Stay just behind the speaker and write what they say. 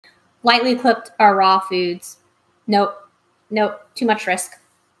Lightly cooked or raw foods. Nope. Nope. Too much risk.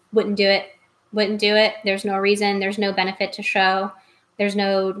 Wouldn't do it. Wouldn't do it. There's no reason. There's no benefit to show. There's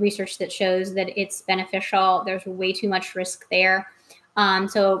no research that shows that it's beneficial. There's way too much risk there.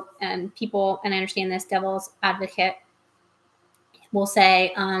 So people, and I understand this, devil's advocate will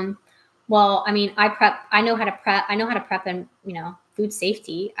say, well, I mean, I know how to prep and, food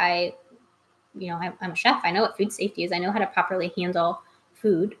safety. I'm a chef. I know what food safety is. I know how to properly handle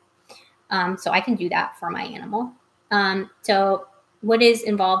food. So I can do that for my animal. So what is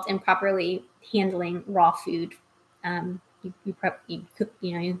involved in properly handling raw food? You cook,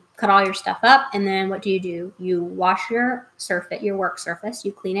 you cut all your stuff up, and then what do? You wash your work surface,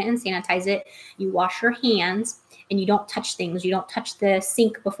 you clean it and sanitize it. You wash your hands, and you don't touch things. You don't touch the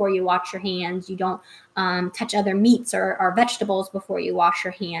sink before you wash your hands. You don't touch other meats or vegetables before you wash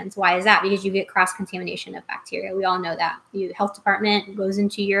your hands. Why is that? Because you get cross-contamination of bacteria. We all know that. The health department goes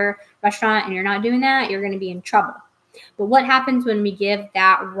into your restaurant and you're not doing that, you're going to be in trouble. But what happens when we give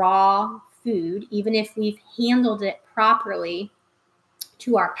that raw food, even if we've handled it properly,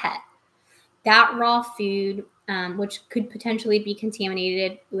 to our pet? That raw food, which could potentially be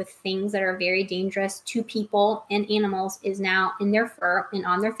contaminated with things that are very dangerous to people and animals, is now in their fur and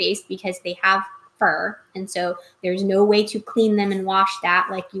on their face because they have fur. And so there's no way to clean them and wash that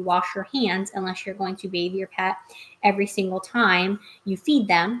like you wash your hands, unless you're going to bathe your pet every single time you feed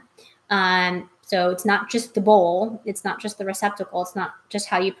them. So it's not just the bowl, it's not just the receptacle, it's not just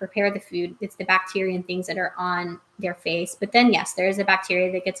how you prepare the food, it's the bacteria and things that are on their face. But then, yes, there is a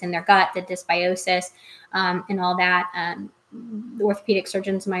bacteria that gets in their gut, the dysbiosis, and all that. The orthopedic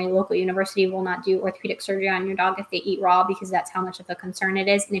surgeons in my local university will not do orthopedic surgery on your dog if they eat raw, because that's how much of a concern it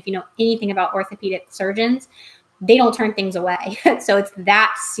is. And if you know anything about orthopedic surgeons, they don't turn things away. So it's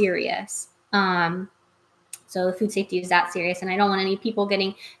that serious. So food safety is that serious, and I don't want any people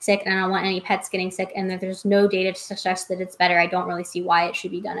getting sick, and I don't want any pets getting sick, and there's no data to suggest that it's better. I don't really see why it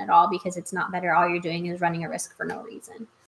should be done at all, because it's not better. All you're doing is running a risk for no reason.